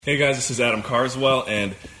Hey guys, this is Adam Carswell,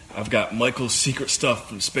 and I've got Michael's Secret Stuff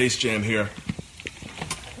from Space Jam here,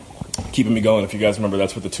 keeping me going. If you guys remember,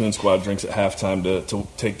 that's what the Toon Squad drinks at halftime to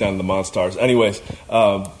take down the Monstars. Anyways,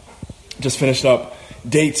 just finished up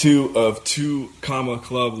day 2 of 2 Comma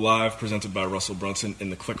Club Live, presented by Russell Brunson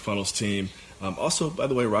and the ClickFunnels team. Also, by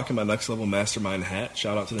the way, rocking my Next Level Mastermind hat.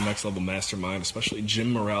 Shout out to the Next Level Mastermind, especially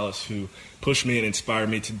Jim Morales, who pushed me and inspired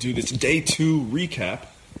me to do this day 2 recap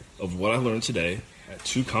of what I learned today at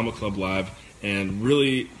 2 Comma Club Live. And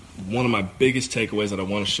really, one of my biggest takeaways that I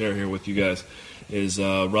want to share here with you guys is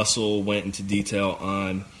Russell went into detail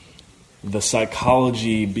on the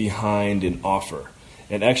psychology behind an offer.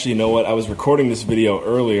 And actually, you know what? I was recording this video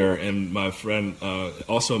earlier, and my friend,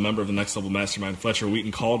 also a member of the Next Level Mastermind, Fletcher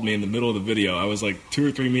Wheaton, called me in the middle of the video. I was like 2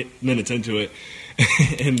 or 3 minutes into it,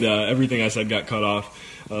 and everything I said got cut off.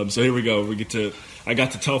 So here we go. I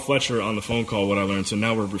got to tell Fletcher on the phone call what I learned, so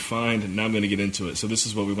now we're refined, and now I'm going to get into it. So this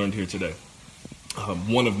is what we learned here today.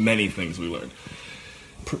 One of many things we learned.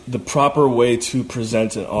 The proper way to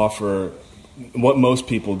present an offer, what most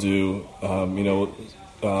people do,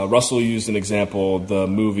 Russell used an example, the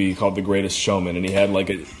movie called The Greatest Showman, and he had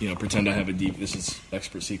pretend I have a deep, this is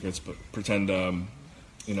expert secrets, but pretend,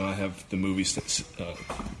 I have the movie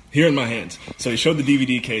here in my hands. So he showed the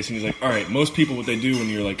DVD case, and he's like, all right, most people, what they do when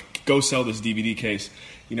you're like, go sell this DVD case,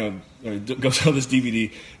 or go sell this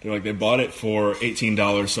DVD, they're like, they bought it for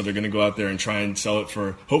 $18, so they're going to go out there and try and sell it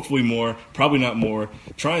for hopefully more, probably not more,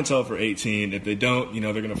 try and sell it for $18. If they don't,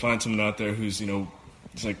 they're going to find someone out there who's,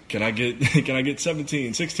 it's like, can I get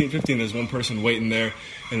 17, 16, 15? There's one person waiting there,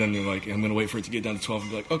 and then they're like, I'm going to wait for it to get down to 12.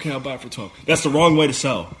 And be like, okay, I'll buy it for 12. That's the wrong way to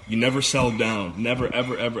sell. You never sell down. Never,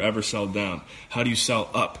 ever, ever, ever sell down. How do you sell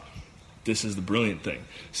up? This is the brilliant thing.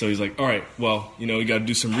 So he's like, all right, well, you got to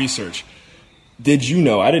do some research. Did you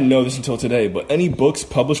know, I didn't know this until today, but any books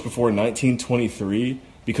published before 1923,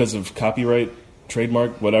 because of copyright,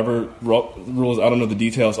 trademark, whatever rules, I don't know the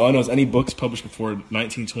details. All I know is any books published before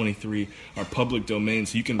 1923 are public domain,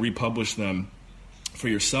 so you can republish them for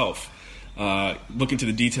yourself. Look into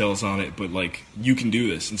the details on it, but you can do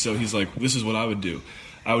this. And so he's like, this is what I would do.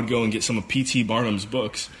 I would go and get some of P.T. Barnum's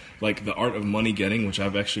books, like The Art of Money Getting, which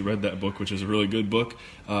I've actually read that book, which is a really good book.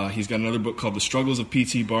 He's got another book called The Struggles of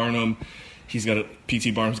P.T. Barnum.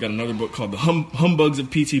 P.T. Barnum's got another book called The Humbugs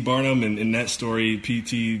of P.T. Barnum, and in that story,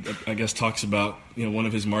 P.T., I guess, talks about one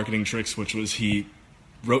of his marketing tricks, which was he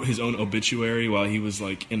wrote his own obituary while he was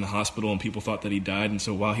in the hospital, and people thought that he died, and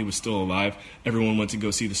so while he was still alive, everyone went to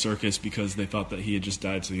go see the circus because they thought that he had just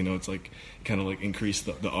died. So it's kind of increased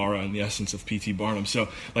the aura and the essence of P.T. Barnum. So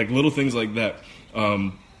little things like that.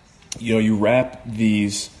 You wrap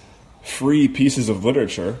these free pieces of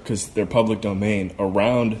literature, because they're public domain,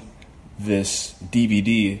 around this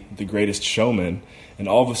DVD, The Greatest Showman, and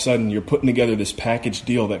all of a sudden you're putting together this package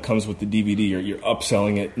deal that comes with the DVD, or you're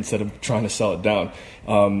upselling it instead of trying to sell it down.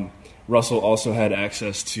 Russell also had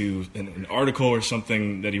access to an article or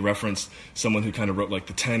something that he referenced, someone who kind of wrote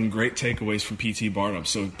the 10 great takeaways from P.T. Barnum.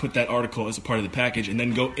 So put that article as a part of the package, and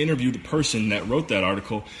then go interview the person that wrote that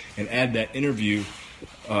article, and add that interview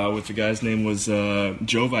with the guy's name was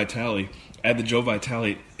Joe Vitale. Add the Joe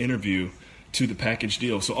Vitale interview to the package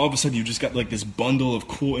deal. So all of a sudden you just got this bundle of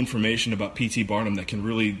cool information about P.T. Barnum that can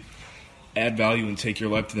really add value and take your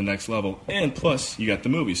life to the next level. And plus, you got the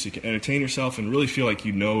movie, so you can entertain yourself and really feel like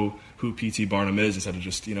you know who P.T. Barnum is, instead of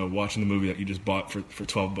just watching the movie that you just bought for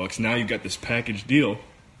 $12. Now you've got this package deal,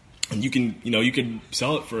 and you can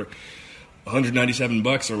sell it for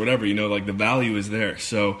 $197 or whatever. The value is there.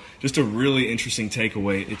 So just a really interesting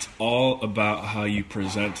takeaway. It's all about how you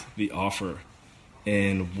present the offer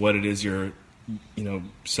and what it is you're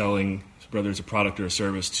selling, whether it's a product or a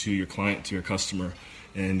service, to your client, to your customer.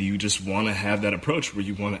 And you just want to have that approach where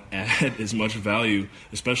you want to add as much value,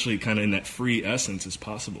 especially kind of in that free essence, as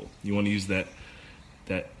possible. You want to use that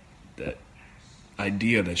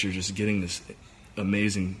idea that you're just getting this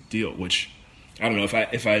amazing deal, which, I don't know,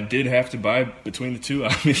 if I did have to buy between the two,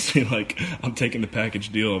 obviously, I'm taking the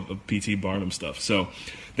package deal of P.T. Barnum stuff. So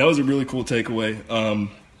that was a really cool takeaway.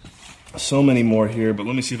 So many more here, but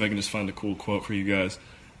let me see if I can just find a cool quote for you guys.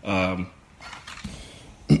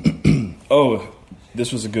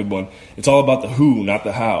 This was a good one. It's all about the who, not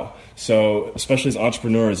the how. So especially as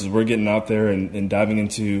entrepreneurs, as we're getting out there and diving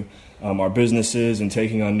into our businesses and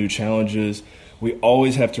taking on new challenges, we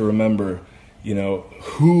always have to remember,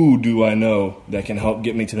 who do I know that can help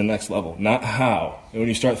get me to the next level, not how. And when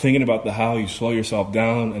you start thinking about the how, you slow yourself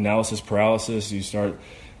down, analysis paralysis,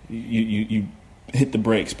 you hit the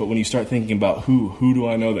brakes. But when you start thinking about who do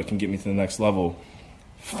I know that can get me to the next level,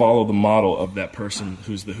 follow the model of that person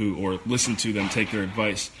who's the who, or listen to them, take their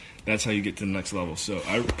advice, that's how you get to the next level. So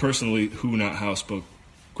I personally, Who Not How spoke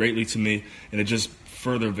greatly to me, and it just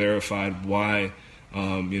further verified why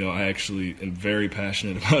I actually am very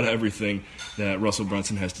passionate about everything that Russell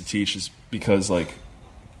Brunson has to teach, is because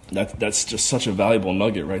that's just such a valuable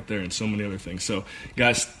nugget right there, and so many other things. So,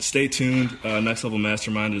 guys, stay tuned. Next Level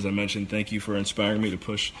Mastermind, as I mentioned, thank you for inspiring me to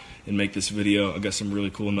push and make this video. I got some really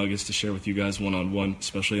cool nuggets to share with you guys one-on-one,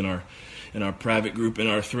 especially in our private group, in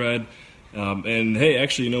our thread. And hey,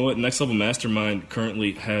 actually, you know what? Next Level Mastermind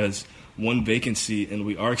currently has one vacancy, and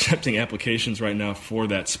we are accepting applications right now for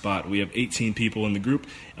that spot. We have 18 people in the group.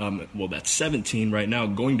 That's 17 right now,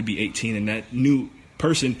 going to be 18, and that new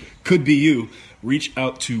person could be you. Reach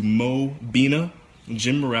out to Mo Bina,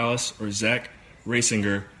 Jim Morales, or Zach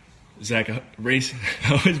Rasinger. I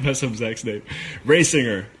always mess up Zach's name.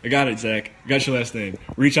 Rasinger. I got it, Zach. I got your last name.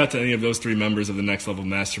 Reach out to any of those 3 members of the Next Level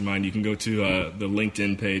Mastermind. You can go to the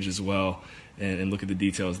LinkedIn page as well and look at the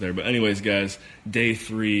details there. But anyways, guys, day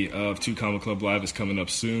 3 of 2 Comma Club Live is coming up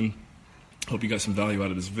soon. Hope you got some value out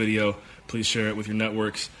of this video. Please share it with your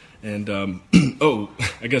networks. And,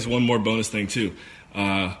 I guess one more bonus thing, too.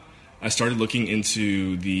 I started looking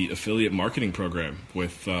into the affiliate marketing program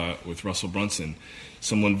with Russell Brunson.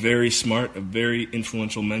 Someone very smart, a very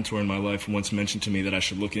influential mentor in my life, once mentioned to me that I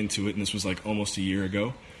should look into it, and this was like almost a year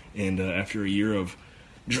ago. And after a year of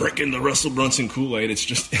drinking the Russell Brunson Kool-Aid, it's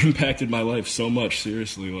just impacted my life so much,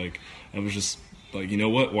 seriously. I was just like, you know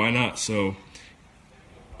what, why not? So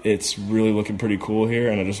it's really looking pretty cool here,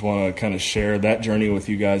 and I just want to kind of share that journey with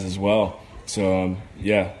you guys as well. So,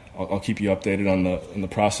 I'll keep you updated on the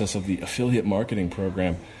process of the affiliate marketing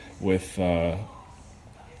program with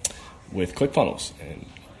ClickFunnels and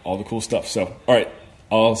all the cool stuff. So, all right,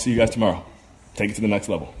 I'll see you guys tomorrow. Take it to the next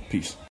level. Peace.